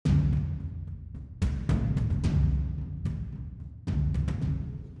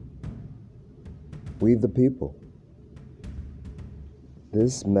We the people.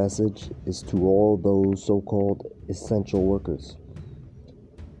 This message is to all those so-called essential workers.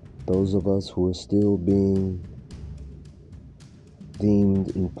 Those of us who are still being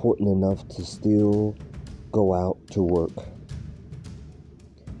deemed important enough to still go out to work,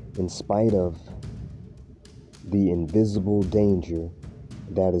 in spite of the invisible danger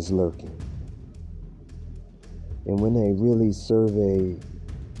that is lurking. And when they really survey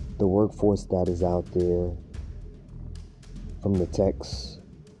the workforce that is out there, from the techs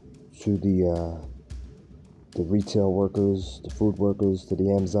to the retail workers, the food workers, to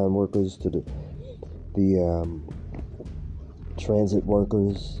the Amazon workers, to the transit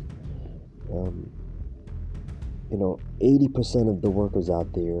workers, 80% of the workers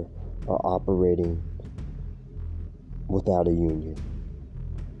out there are operating without a union.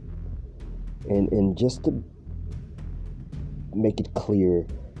 And just to make it clear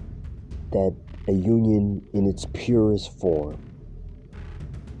that a union in its purest form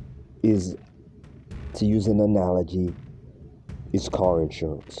is, to use an analogy, is car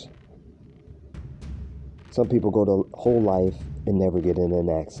insurance. Some people go their whole life and never get in an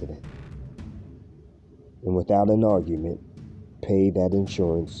accident, and without an argument pay that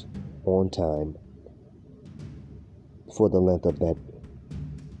insurance on time for the length of that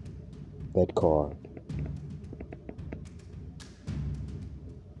car,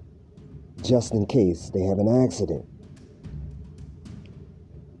 just in case they have an accident.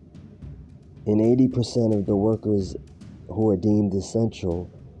 And 80% of the workers who are deemed essential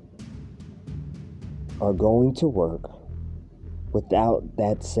are going to work without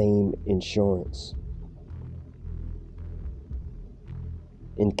that same insurance.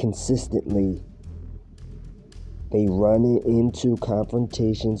 And consistently, they run into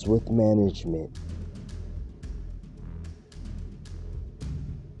confrontations with management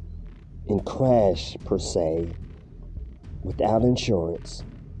and crash, per se, without insurance,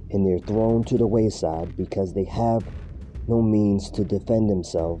 and they're thrown to the wayside because they have no means to defend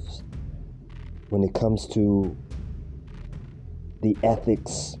themselves when it comes to the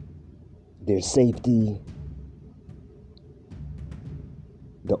ethics, their safety,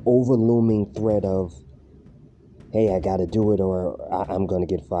 the overlooming threat of, hey, I gotta do it or I'm gonna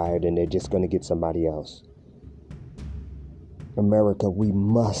get fired, and they're just gonna get somebody else. America, we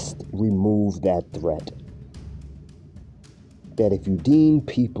must remove that threat. That if you deem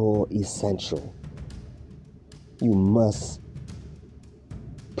people essential, you must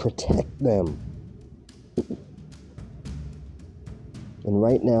protect them. And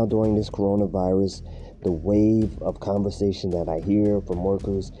right now, during this coronavirus, the wave of conversation that I hear from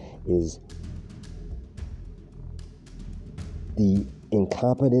workers is the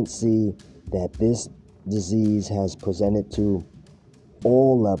incompetency that this disease has presented to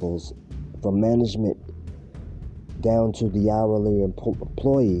all levels, from management down to the hourly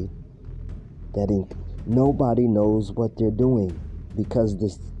employee, that nobody knows what they're doing because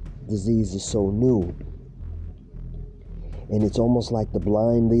this disease is so new. And it's almost like the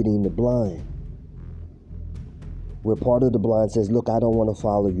blind leading the blind, where part of the blind says, look, I don't want to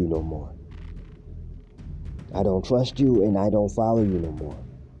follow you no more. I don't trust you and I don't follow you no more.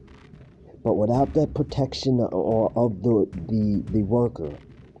 But without that protection of the worker,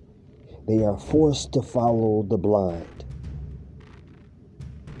 they are forced to follow the blind.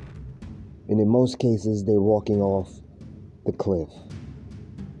 And in most cases, they're walking off the cliff.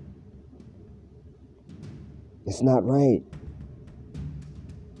 It's not right.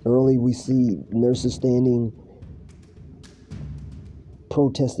 Early we see nurses standing,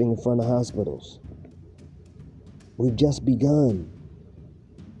 protesting in front of hospitals. We've just begun.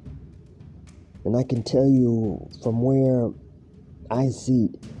 And I can tell you from where I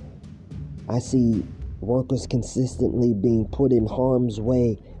see workers consistently being put in harm's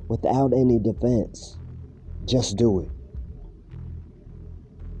way without any defense. Just do it.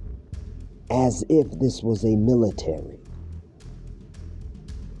 As if this was a military.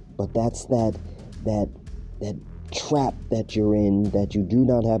 But that's that trap that you're in, that you do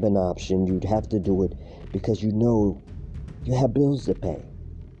not have an option. You'd have to do it because you know you have bills to pay.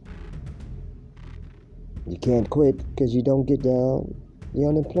 You can't quit because you don't get the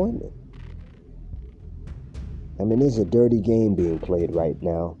unemployment. I mean, there's a dirty game being played right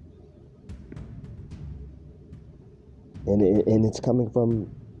now. And it's coming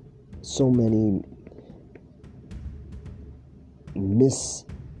from so many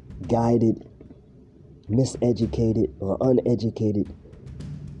misguided, miseducated, or uneducated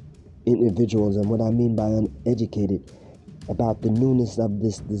individuals. And what I mean by uneducated, about the newness of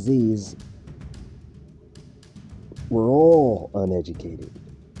this disease, we're all uneducated.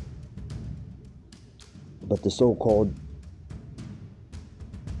 but the so-called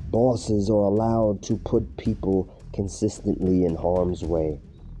bosses are allowed to put people consistently in harm's way.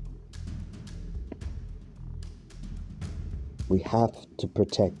 We have to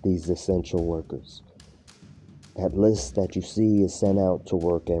protect these essential workers. That list that you see is sent out to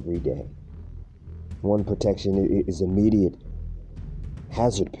work every day. One protection is immediate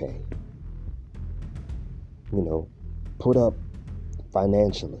hazard pay. Put up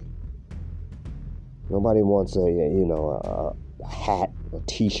financially. Nobody wants a hat, a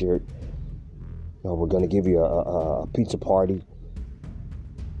t-shirt. We're going to give you a pizza party.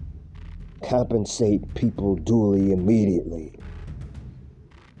 Compensate people duly immediately.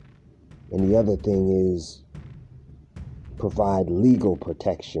 And the other thing is provide legal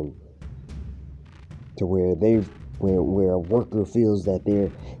protection to where a worker feels that they're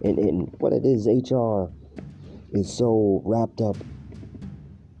in what it is. HR is so wrapped up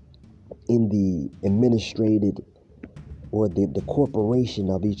in the administrated or the corporation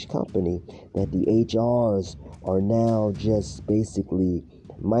of each company that the HRs are now just basically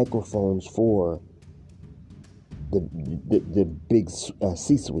microphones for the big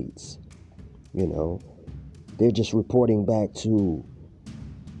C-suites. They're just reporting back to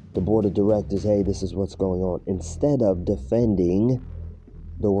the board of directors, hey, this is what's going on, instead of defending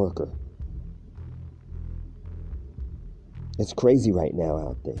the worker. It's crazy right now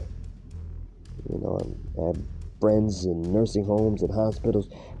out there. I have friends in nursing homes and hospitals.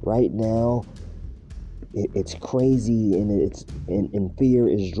 Right now, it's crazy, and fear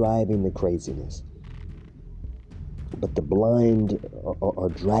is driving the craziness. But the blind are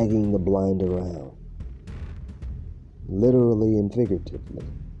dragging the blind around, literally and figuratively.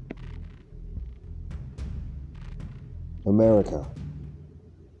 America,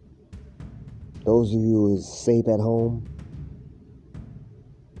 those of you who are safe at home,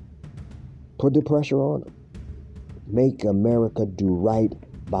 put the pressure on them. Make America do right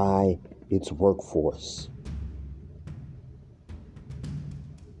by its workforce.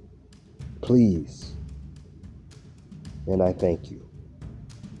 Please. And I thank you.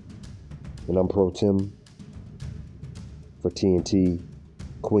 And I'm Pro Tim for TNT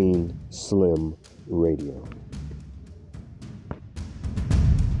Queen Slim Radio.